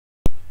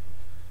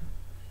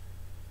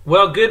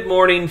Well, good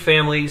morning,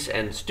 families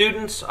and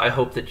students. I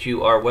hope that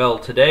you are well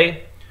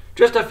today.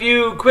 Just a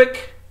few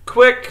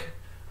quick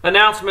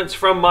announcements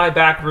from my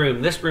back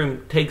room. This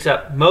room takes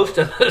up most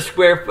of the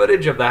square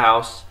footage of the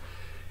house.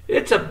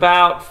 It's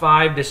about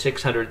 500 to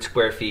 600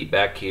 square feet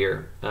back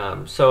here.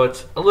 So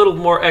it's a little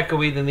more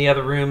echoey than the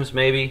other rooms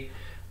maybe,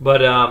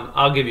 but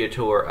I'll give you a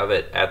tour of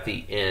it at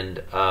the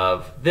end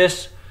of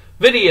this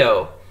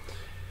video.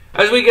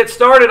 As we get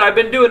started, I've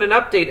been doing an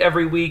update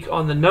every week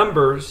on the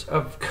numbers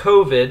of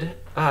COVID,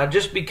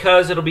 just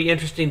because it'll be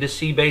interesting to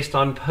see based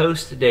on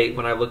post date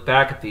when I look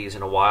back at these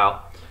in a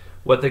while,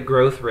 what the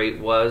growth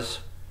rate was.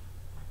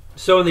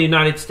 So in the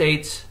United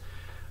States,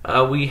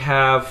 we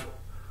have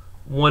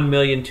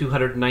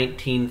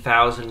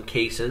 1,219,000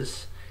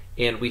 cases,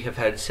 and we have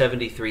had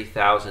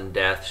 73,000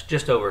 deaths,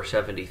 just over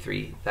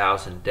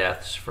 73,000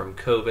 deaths from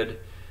COVID.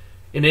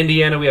 In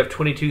Indiana, we have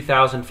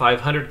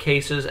 22,500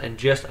 cases and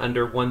just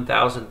under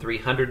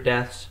 1,300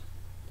 deaths.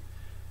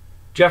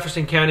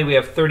 Jefferson County, we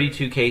have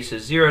 32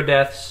 cases, 0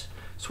 deaths.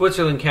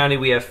 Switzerland County,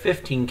 we have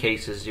 15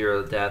 cases,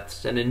 0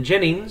 deaths. And in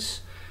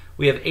Jennings,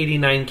 we have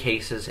 89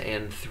 cases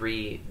and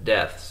 3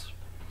 deaths.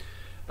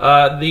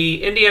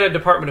 The Indiana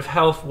Department of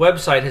Health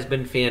website has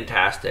been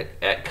fantastic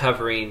at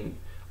covering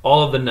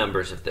all of the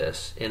numbers of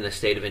this in the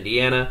state of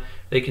Indiana.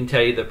 They can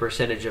tell you the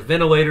percentage of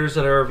ventilators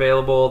that are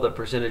available, the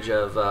percentage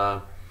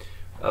of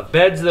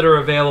beds that are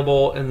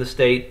available in the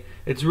state.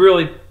 It's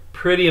really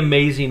pretty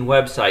amazing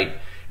website.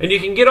 And you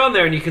can get on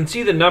there and you can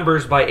see the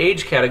numbers by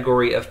age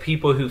category of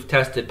people who've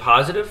tested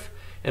positive,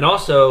 and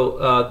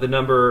also the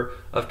number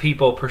of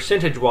people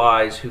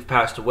percentage-wise who've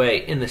passed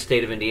away in the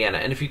state of Indiana.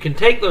 And if you can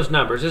take those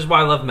numbers, this is why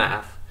I love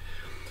math.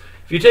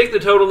 If you take the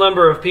total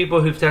number of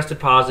people who've tested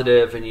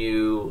positive and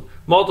you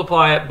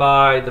multiply it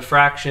by the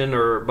fraction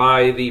or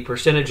by the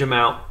percentage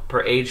amount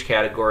per age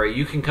category,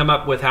 you can come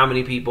up with how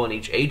many people in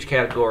each age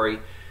category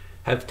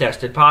have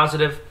tested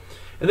positive.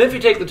 And then if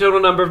you take the total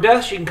number of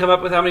deaths, you can come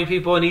up with how many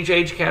people in each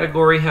age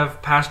category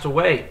have passed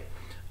away.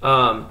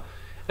 And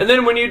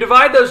then when you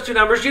divide those two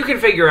numbers, you can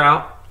figure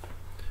out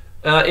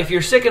if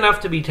you're sick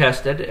enough to be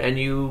tested and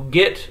you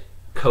get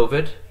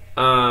COVID,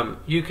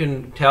 you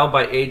can tell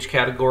by age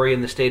category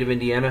in the state of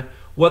Indiana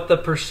what the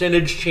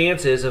percentage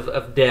chance is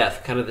of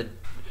death, kind of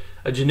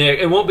a generic.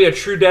 It won't be a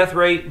true death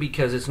rate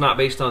because it's not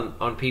based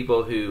on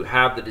people who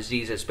have the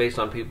disease. It's based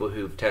on people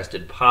who've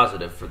tested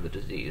positive for the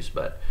disease.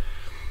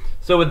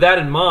 So with that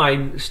in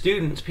mind,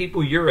 students,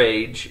 people your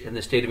age in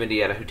the state of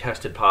Indiana who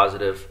tested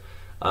positive,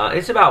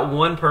 it's about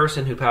one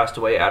person who passed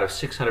away out of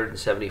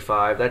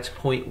 675. That's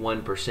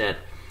 0.1%,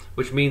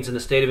 which means in the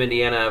state of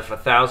Indiana, if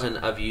 1,000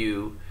 of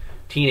you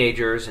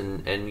teenagers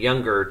and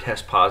younger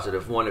test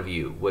positive, one of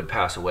you would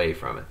pass away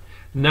from it.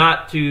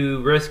 Not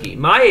too risky.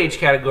 My age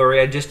category,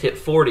 I just hit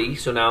 40,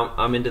 so now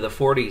I'm into the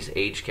 40s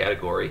age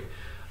category.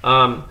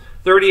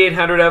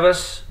 3,800 of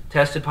us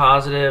tested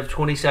positive,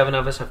 27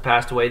 of us have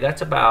passed away.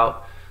 That's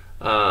about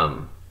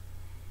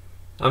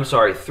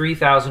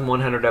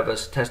 3,100 of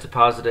us tested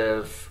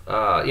positive.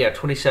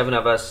 27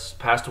 of us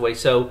passed away.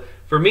 So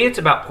for me, it's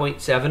about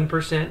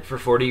 0.7% for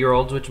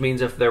 40-year-olds, which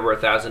means if there were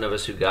 1,000 of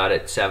us who got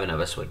it, 7 of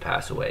us would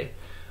pass away.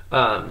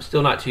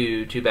 Still not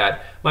too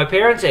bad. My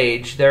parents'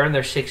 age, they're in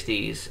their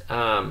 60s.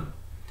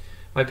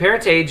 My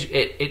parents' age,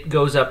 it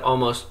goes up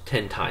almost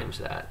 10 times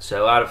that.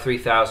 So out of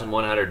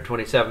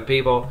 3,127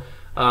 people,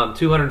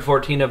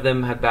 214 of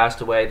them have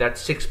passed away.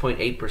 That's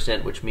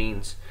 6.8%, which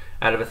means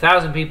out of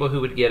 1,000 people who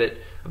would get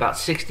it, about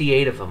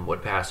 68 of them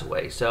would pass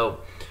away. So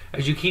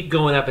as you keep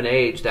going up in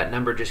age, that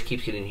number just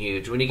keeps getting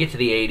huge. When you get to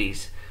the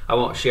 80s, I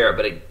won't share it,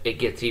 but it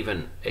gets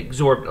even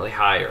exorbitantly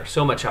higher,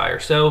 so much higher.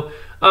 So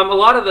a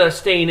lot of the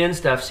staying in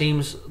stuff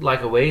seems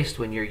like a waste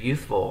when you're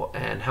youthful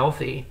and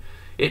healthy.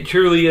 It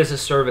truly is a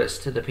service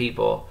to the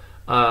people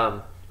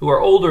who are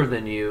older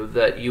than you,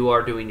 that you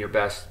are doing your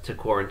best to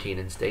quarantine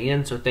and stay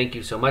in. So thank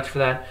you so much for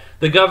that.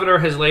 The governor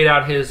has laid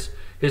out his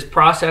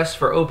process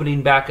for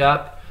opening back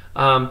up.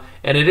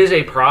 And it is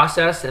a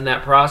process, and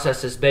that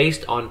process is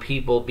based on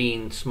people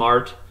being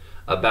smart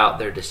about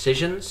their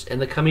decisions in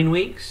the coming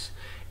weeks.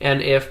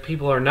 And if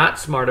people are not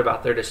smart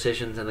about their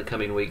decisions in the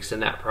coming weeks,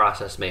 then that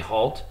process may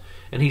halt,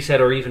 and he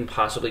said, or even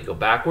possibly go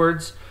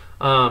backwards.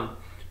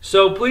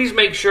 So please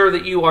make sure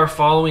that you are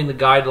following the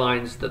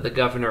guidelines that the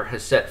governor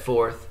has set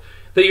forth,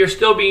 that you're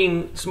still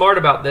being smart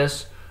about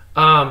this.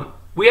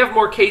 We have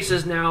more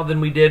cases now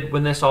than we did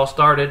when this all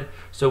started,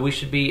 so we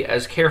should be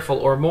as careful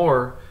or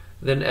more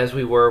than as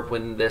we were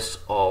when this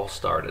all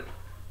started.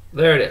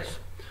 There it is.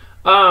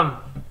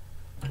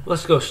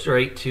 Let's go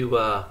straight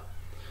to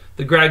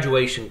the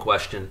graduation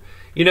question.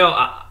 You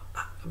know,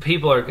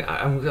 people are,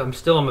 I'm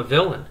a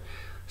villain.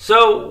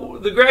 So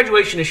the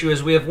graduation issue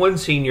is we have one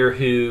senior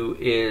who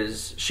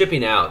is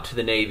shipping out to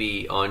the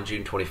Navy on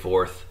June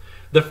 24th.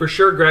 The for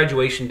sure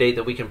graduation date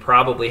that we can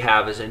probably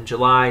have is in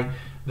July.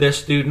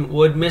 This student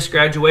would miss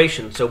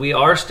graduation, so we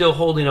are still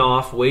holding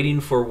off,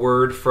 waiting for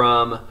word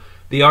from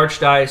the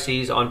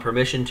Archdiocese on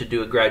permission to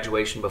do a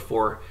graduation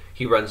before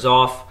he runs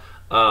off.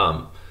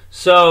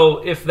 So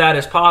if that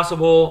is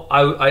possible,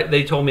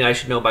 they told me I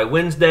should know by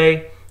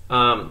Wednesday.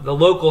 The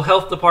local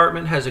health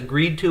department has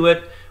agreed to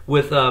it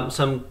with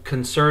some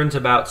concerns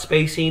about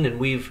spacing, and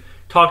we've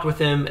talked with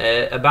them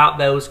about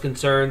those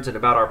concerns and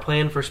about our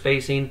plan for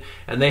spacing,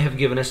 and they have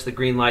given us the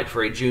green light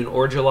for a June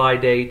or July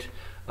date.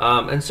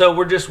 And so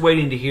we're just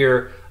waiting to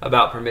hear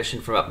about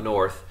permission from up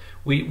north.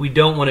 We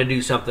don't want to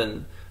do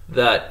something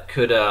that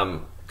could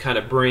kind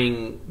of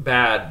bring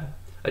bad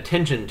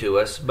attention to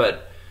us,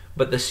 but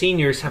the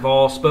seniors have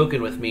all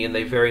spoken with me, and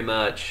they very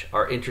much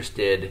are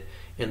interested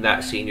in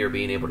that senior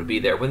being able to be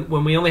there.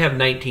 When we only have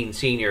 19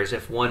 seniors,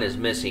 if one is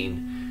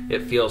missing,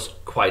 it feels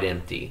quite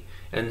empty.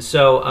 And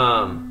so,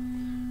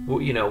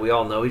 you know, we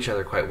all know each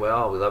other quite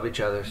well. We love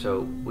each other, so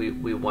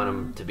we want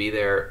them to be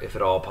there if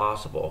at all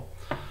possible.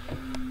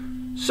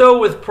 So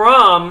with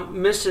prom,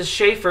 Mrs.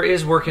 Schaefer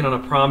is working on a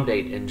prom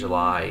date in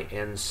July,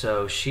 and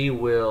so she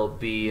will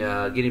be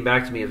getting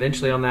back to me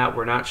eventually on that.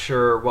 We're not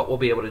sure what we'll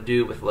be able to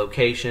do with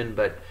location,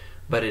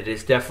 but it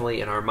is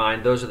definitely in our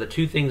mind. Those are the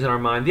two things in our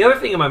mind. The other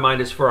thing in my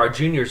mind is for our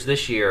juniors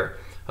this year,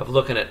 of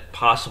looking at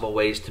possible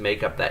ways to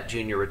make up that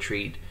junior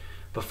retreat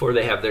before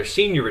they have their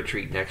senior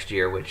retreat next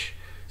year, which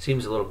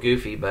seems a little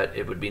goofy, but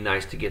it would be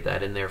nice to get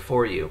that in there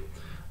for you.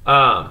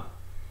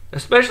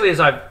 Especially as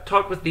I've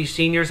talked with these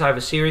seniors, I have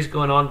a series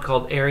going on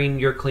called Airing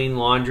Your Clean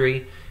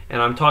Laundry,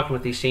 and I'm talking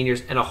with these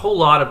seniors, and a whole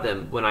lot of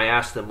them, when I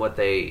ask them what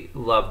they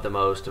love the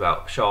most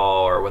about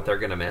Shawe or what they're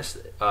going to miss,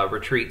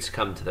 retreats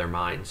come to their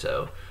mind.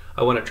 So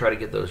I want to try to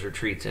get those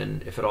retreats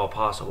in, if at all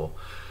possible.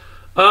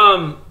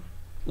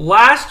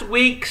 Last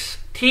week's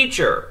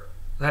teacher,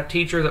 that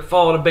teacher that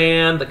followed a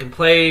band that can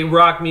play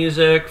rock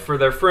music for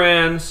their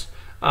friends,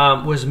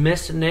 was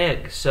Miss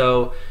Nig.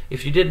 So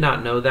if you did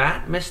not know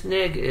that, Miss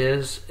Nig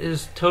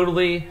is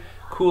totally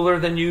cooler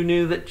than you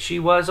knew that she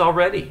was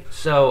already.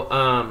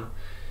 So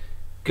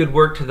good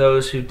work to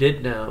those who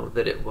did know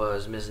that it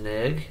was Miss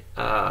Nig.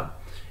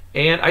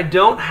 And I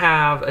don't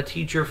have a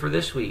teacher for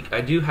this week.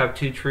 I do have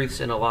 2 truths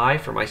and a lie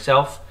for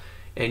myself,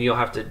 and you'll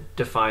have to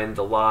define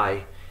the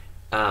lie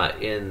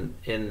in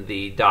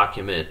the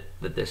document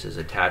that this is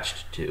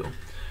attached to.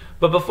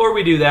 But before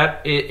we do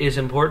that, it is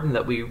important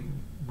that we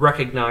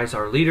recognize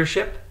our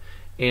leadership,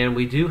 and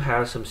we do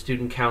have some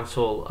student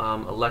council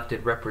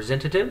elected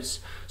representatives.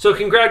 So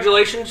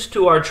congratulations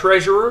to our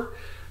treasurer,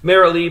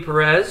 Marilee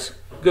Perez.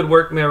 Good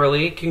work,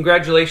 Marilee.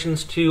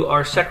 Congratulations to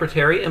our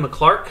secretary, Emma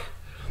Clark.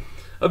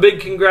 A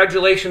big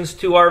congratulations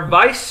to our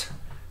vice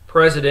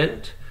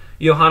president,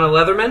 Johanna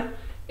Leatherman,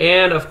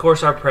 and of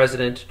course our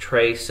president,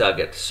 Trey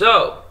Suggett.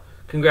 So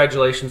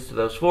congratulations to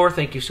those 4.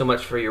 Thank you so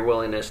much for your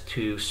willingness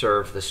to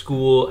serve the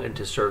school and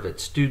to serve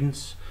its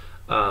students.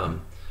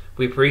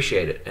 We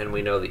appreciate it, and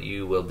we know that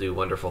you will do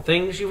wonderful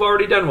things. You've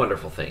already done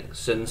wonderful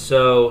things, and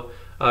so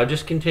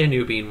just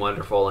continue being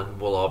wonderful, and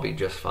we'll all be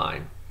just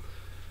fine.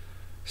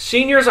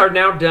 Seniors are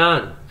now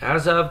done.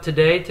 As of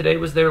today, today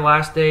was their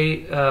last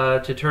day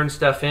to turn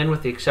stuff in,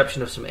 with the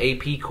exception of some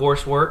AP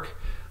coursework.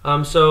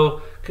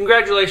 So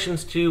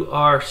congratulations to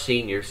our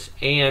seniors,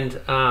 and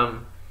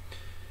a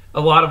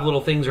lot of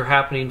little things are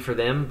happening for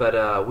them,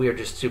 but we are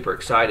just super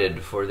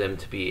excited for them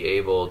to be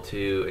able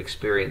to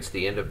experience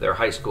the end of their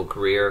high school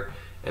career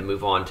and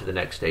move on to the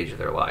next stage of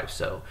their life.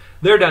 So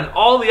they're done.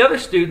 All the other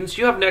students,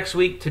 you have next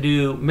week to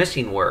do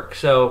missing work.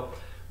 So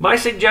my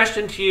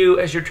suggestion to you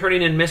as you're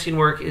turning in missing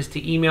work is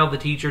to email the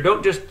teacher.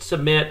 Don't just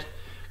submit.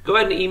 Go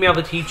ahead and email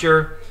the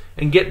teacher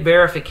and get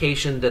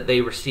verification that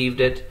they received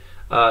it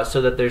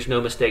so that there's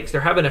no mistakes. They're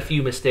having a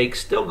few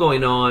mistakes still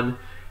going on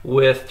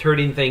with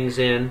turning things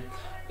in.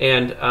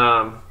 And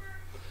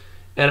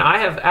I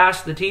have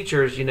asked the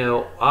teachers, you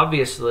know,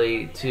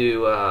 obviously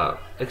to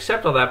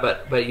accept all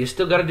that, but you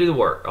still got to do the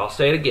work. I'll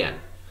say it again.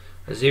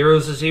 A 0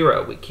 is a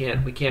 0. We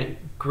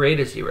can't grade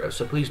a 0.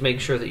 So please make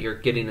sure that you're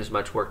getting as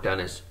much work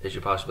done as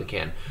you possibly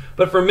can.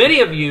 But for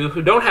many of you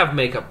who don't have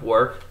makeup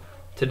work,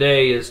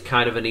 today is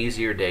kind of an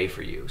easier day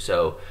for you.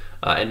 So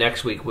and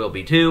next week will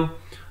be too.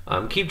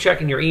 Keep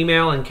checking your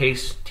email in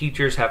case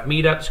teachers have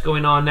meetups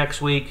going on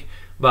next week.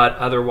 But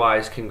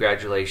otherwise,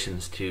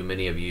 congratulations to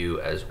many of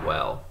you as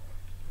well.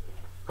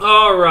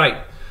 All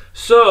right,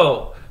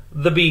 so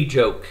the bee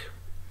joke.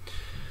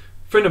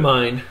 A friend of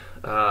mine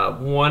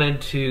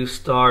wanted to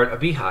start a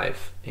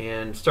beehive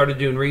and started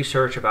doing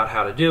research about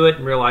how to do it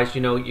and realized,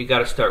 you know, you got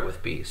to start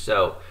with bees.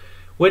 So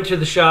went to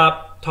the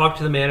shop, talked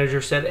to the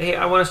manager, said, hey,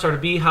 I want to start a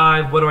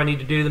beehive. What do I need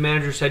to do? The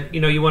manager said, you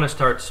know, you want to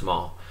start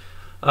small.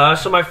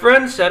 So my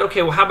friend said,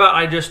 okay, well, how about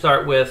I just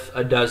start with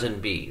a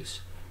dozen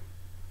bees?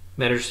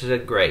 Manager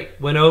said,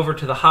 great. Went over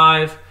to the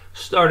hive,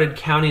 started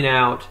counting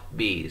out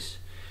bees.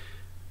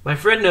 My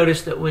friend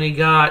noticed that when he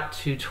got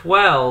to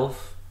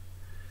 12,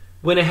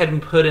 went ahead and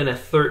put in a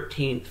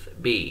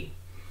 13th bee.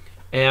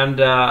 And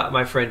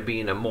my friend,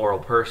 being a moral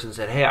person,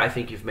 said, hey, I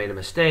think you've made a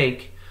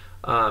mistake.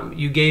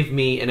 You gave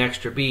me an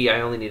extra bee.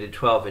 I only needed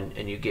 12,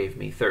 and you gave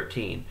me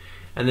 13.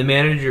 And the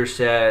manager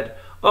said,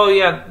 oh,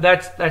 yeah,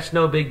 that's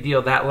no big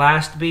deal. That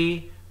last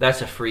bee,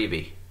 that's a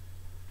freebie.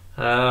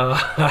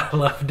 I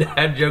love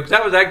dad jokes.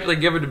 That was actually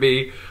given to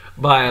me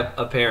by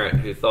a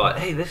parent who thought,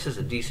 hey, this is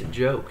a decent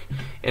joke.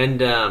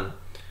 And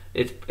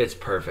it's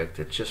perfect.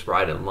 It's just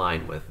right in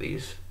line with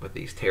these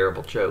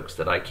terrible jokes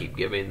that I keep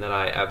giving that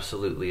I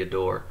absolutely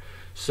adore.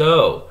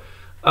 So,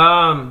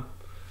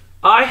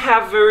 I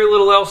have very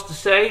little else to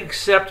say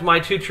except my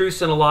 2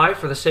 truths and a lie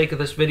for the sake of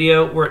this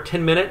video. We're at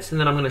 10 minutes, and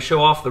then I'm going to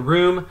show off the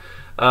room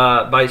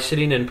by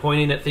sitting and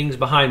pointing at things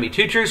behind me.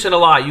 2 truths and a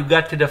lie. You've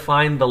got to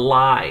define the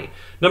lie.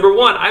 Number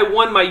 1, I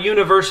won my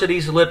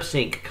university's lip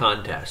sync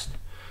contest.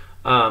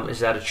 Is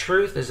that a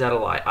truth? Is that a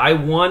lie? I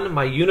won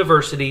my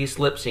university's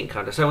lip sync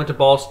contest. I went to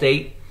Ball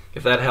State,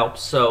 if that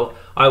helps. So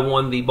I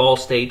won the Ball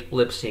State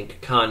lip sync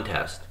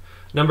contest.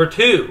 Number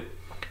 2,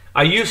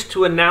 I used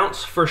to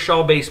announce for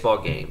Shawe baseball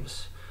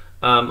games.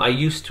 I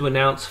used to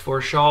announce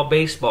for Shawe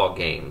baseball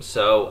games.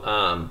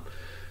 So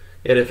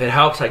if it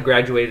helps, I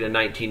graduated in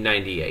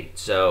 1998.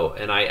 So,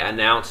 and I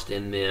announced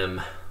in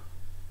them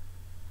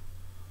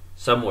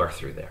somewhere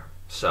through there.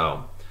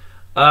 So,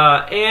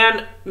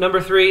 and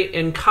number 3,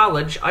 in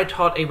college, I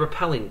taught a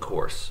rappelling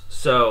course.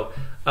 So,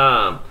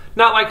 not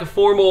like a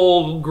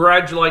formal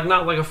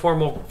not like a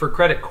formal for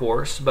credit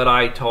course, but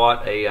I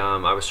taught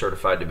I was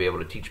certified to be able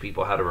to teach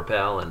people how to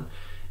rappel,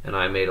 and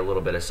I made a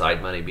little bit of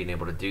side money being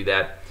able to do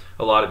that.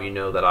 A lot of you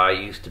know that I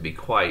used to be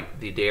quite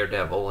the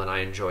daredevil, and I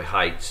enjoy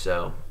heights,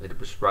 so it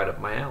was right up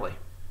my alley.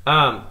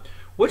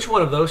 Which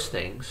one of those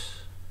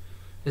things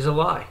is a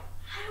lie?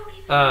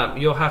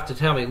 You'll have to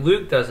tell me.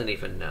 Luke doesn't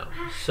even know.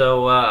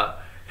 So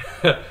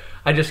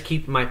I just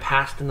keep my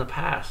past in the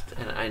past,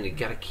 and I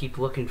got to keep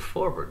looking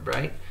forward,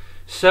 right?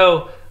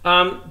 So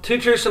 2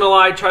 truths and a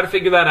lie. Try to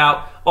figure that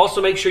out.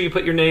 Also, make sure you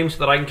put your name so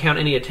that I can count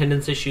any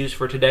attendance issues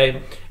for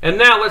today. And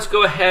now let's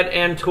go ahead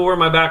and tour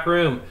my back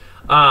room.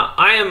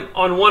 I am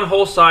on one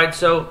whole side,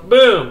 so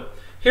boom,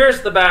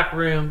 here's the back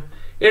room.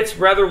 It's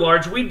rather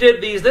large. We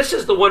did these. This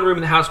is the one room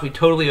in the house we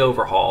totally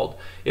overhauled.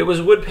 It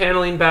was wood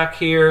paneling back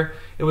here.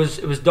 It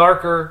was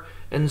darker,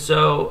 and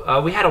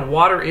so we had a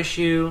water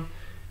issue.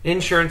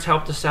 Insurance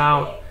helped us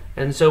out,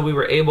 and so we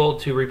were able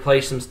to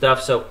replace some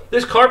stuff. So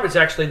this carpet's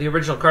actually the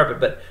original carpet,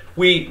 but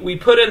we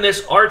put in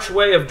this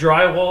archway of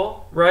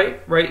drywall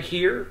right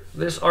here.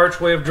 This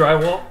archway of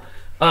drywall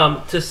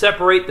to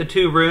separate the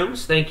 2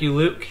 rooms. Thank you,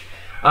 Luke.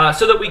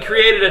 So that we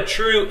created a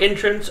true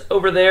entrance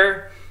over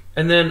there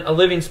and then a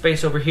living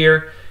space over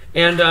here.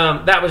 And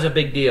that was a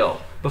big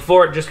deal.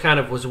 Before, it just kind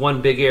of was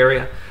one big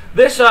area.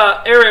 This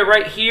area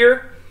right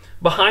here,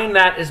 behind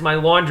that is my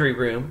laundry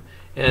room.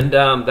 And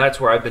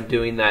that's where I've been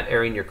doing that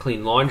Airing Your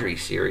Clean Laundry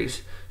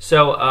series.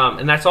 So,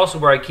 and that's also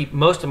where I keep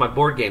most of my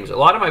board games. A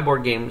lot of my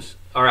board games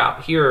are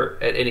out here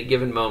at any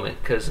given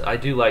moment because I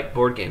do like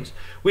board games.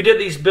 We did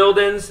these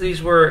build-ins.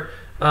 These were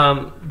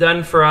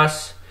done for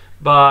us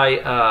by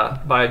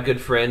a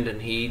good friend,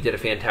 and he did a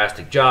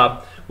fantastic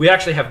job. We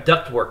actually have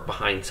ductwork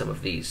behind some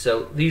of these,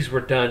 so these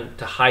were done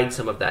to hide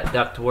some of that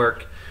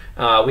ductwork.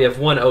 We have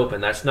one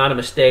open. That's not a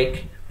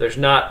mistake. There's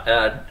not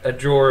a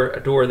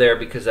door there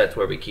because that's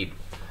where we keep,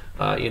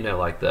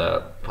 like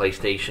the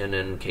PlayStation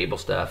and cable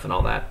stuff and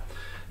all that,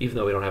 even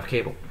though we don't have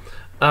cable.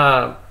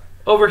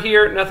 Over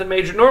here, nothing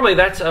major. Normally,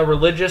 that's a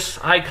religious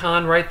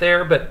icon right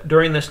there, but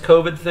during this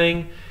COVID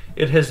thing,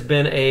 it has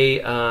been a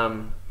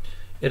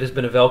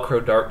Velcro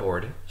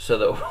dartboard so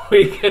that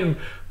we can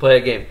play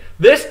a game.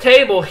 This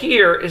table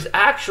here is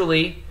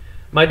actually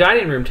my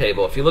dining room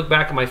table. If you look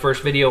back at my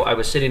first video, I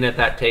was sitting at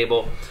that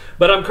table.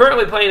 But I'm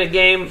currently playing a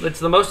game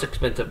that's the most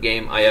expensive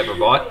game I ever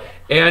bought.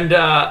 And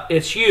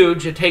it's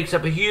huge. It takes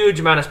up a huge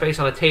amount of space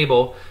on a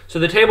table. So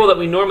the table that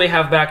we normally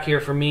have back here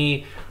for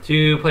me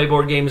to play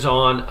board games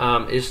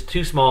on is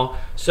too small.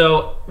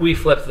 So we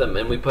flipped them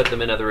and we put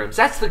them in other rooms.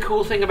 That's the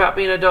cool thing about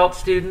being adult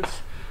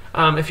students.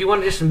 If you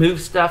want to just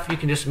move stuff, you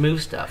can just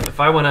move stuff. If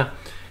I want to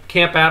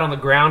camp out on the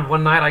ground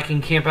one night, I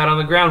can camp out on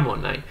the ground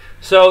one night.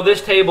 So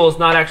this table is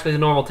not actually the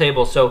normal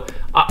table. So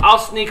I'll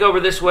sneak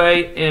over this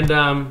way,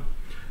 and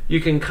you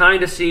can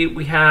kind of see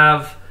we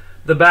have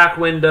the back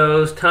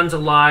windows, tons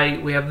of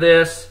light. We have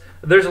this.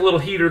 There's a little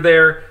heater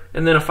there,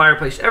 and then a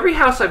fireplace. Every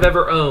house I've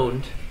ever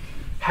owned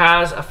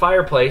has a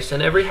fireplace,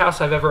 and every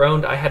house I've ever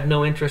owned, I had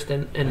no interest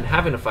in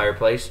having a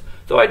fireplace,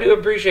 though I do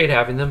appreciate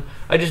having them.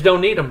 I just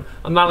don't need them.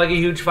 I'm not like a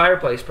huge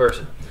fireplace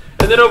person.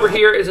 And then over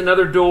here is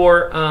another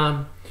door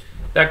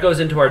that goes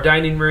into our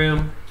dining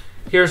room.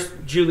 Here's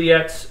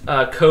Juliet's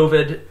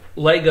COVID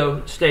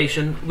Lego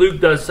station. Luke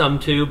does some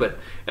too,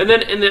 and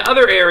then in the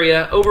other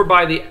area, over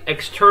by the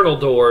external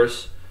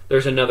doors,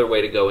 there's another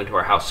way to go into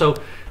our house. So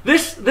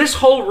this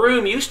whole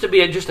room used to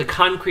be just a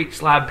concrete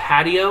slab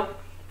patio.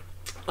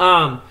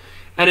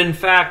 And in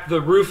fact, the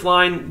roof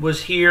line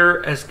was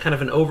here as kind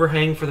of an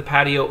overhang for the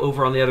patio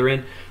over on the other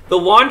end. The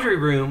laundry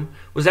room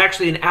was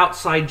actually an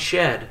outside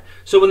shed.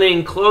 So when they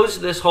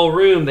enclosed this whole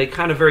room, they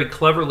kind of very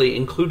cleverly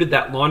included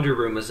that laundry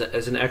room as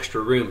an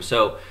extra room.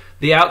 So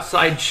the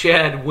outside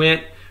shed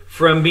went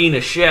from being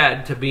a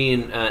shed to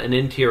being an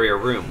interior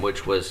room,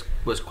 which was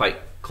quite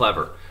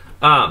clever.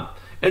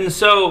 And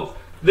so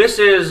this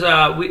is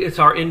it's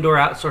our indoor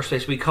outdoor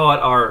space. We call it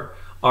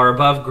our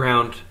above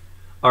ground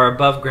our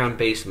above ground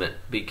basement,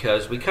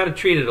 because we kind of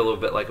treat it a little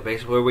bit like a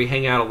basement where we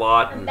hang out a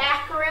lot. And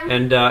back room.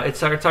 And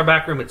it's our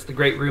back room. It's the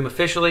great room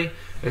officially.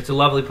 It's a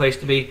lovely place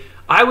to be.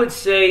 I would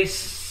say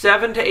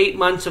 7 to 8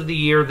 months of the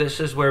year, this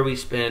is where we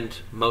spend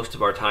most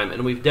of our time,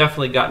 and we've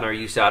definitely gotten our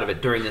use out of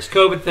it during this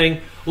COVID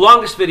thing.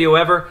 Longest video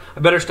ever. I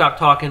better stop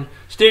talking.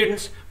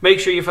 Students, make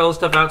sure you fill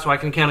stuff out so I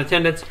can count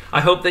attendance.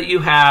 I hope that you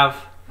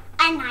have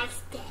a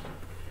nice day.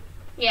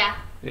 Yeah.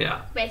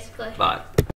 Yeah. Basically. Bye.